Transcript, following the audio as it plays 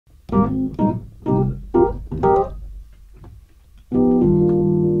That's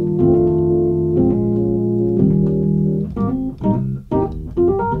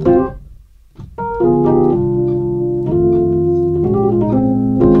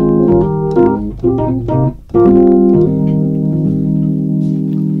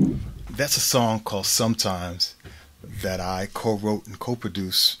a song called Sometimes that I co-wrote and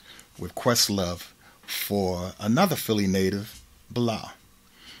co-produced with Questlove for another Philly native, Bilal.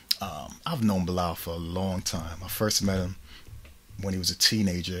 I've known Bilal for a long time. I first met him when he was a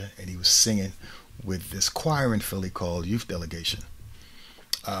teenager and he was singing with this choir in Philly called Youth Delegation.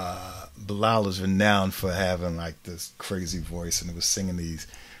 Bilal is renowned for having like this crazy voice, and he was singing these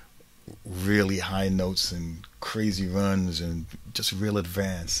really high notes and crazy runs and just real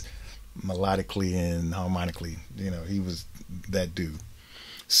advanced melodically and harmonically. You know, he was that dude.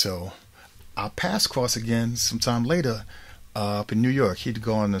 So I passed across again sometime later up in New York. He'd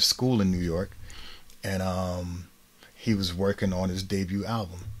gone to school in New York, and he was working on his debut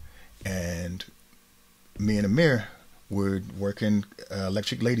album. And me and Amir were working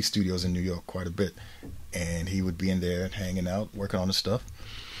Electric Lady Studios in New York quite a bit, and he would be in there hanging out, working on the stuff.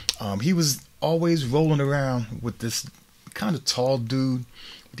 He was always rolling around with this kind of tall dude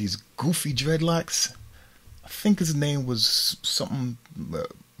with these goofy dreadlocks. I think his name was something,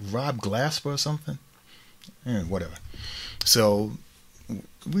 Rob Glasper or something. Whatever. So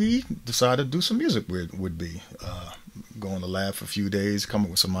we decided to do some music with Would-Be. Go in the lab for a few days, come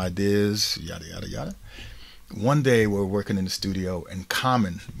up with some ideas, yada, yada, yada. One day we're working in the studio and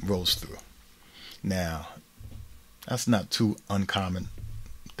Common rolls through. Now, that's not too uncommon,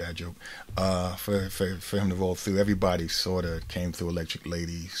 that joke, for him to roll through. Everybody sort of came through Electric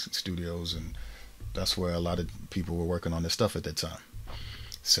Lady Studios, and that's where a lot of people were working on their stuff at that time.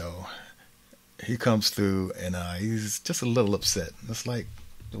 So he comes through, and he's just a little upset. It's like,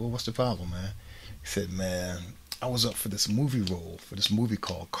 well, what's the problem, man? He said, man, I was up for this movie role, for this movie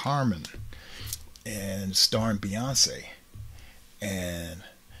called Carmen, and starring Beyonce. And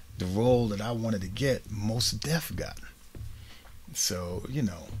the role that I wanted to get, Mos Def got. So, you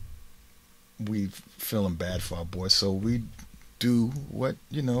know, we feeling bad for our boy, so we do what,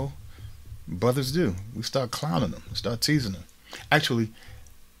 you know, brothers do. We start clowning them, we start teasing them. Actually,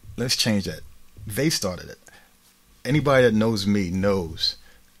 let's change that. They started it. Anybody that knows me knows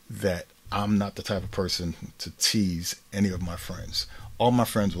that I'm not the type of person to tease any of my friends. All my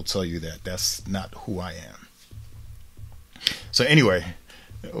friends will tell you that that's not who I am. So anyway,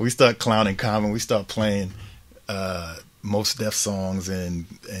 we start clowning Common. We start playing Mos Def songs and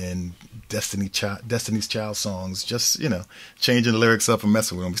Destiny's Child songs. Just, you know, changing the lyrics up and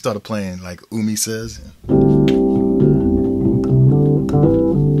messing with them. We started playing like Umi Says.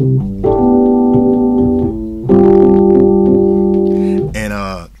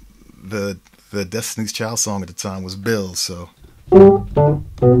 The Destiny's Child song at the time was Bill, so we're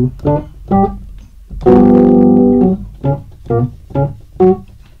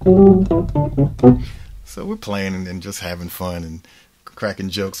playing and just having fun and cracking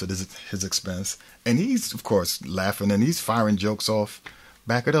jokes at his expense, and he's of course laughing and he's firing jokes off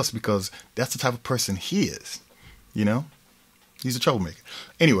back at us because that's the type of person he is, you know. He's a troublemaker.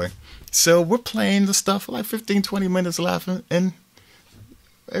 Anyway, so we're playing the stuff for like 15-20 minutes laughing, and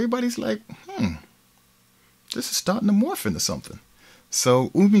everybody's like, this is starting to morph into something. So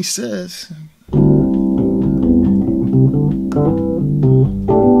Umi Says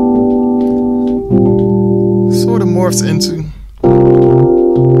sort of morphs into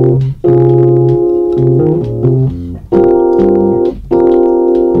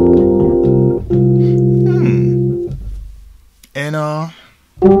and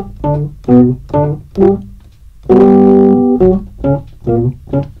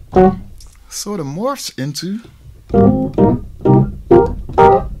sort of morphs into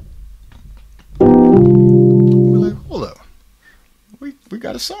we're like, hold up, we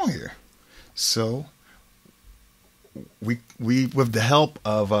got a song here. So we with the help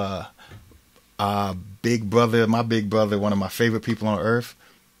of my big brother, one of my favorite people on earth,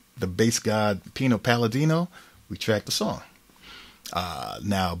 the bass god Pino Palladino, we tracked the song.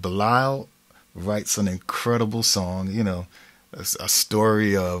 Now Bilal writes an incredible song, you know, a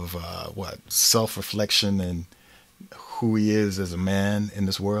story of self-reflection and who he is as a man in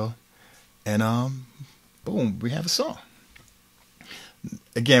this world, and boom, we have a song.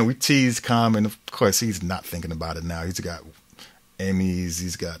 Again, we tease Common. Of course, he's not thinking about it now. He's got Emmys,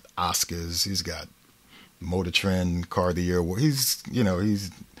 he's got Oscars, he's got Motor Trend, Car of the Year. He's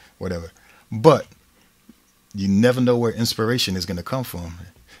whatever. But you never know where inspiration is going to come from.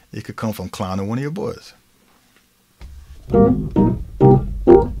 It could come from clowning one of your boys.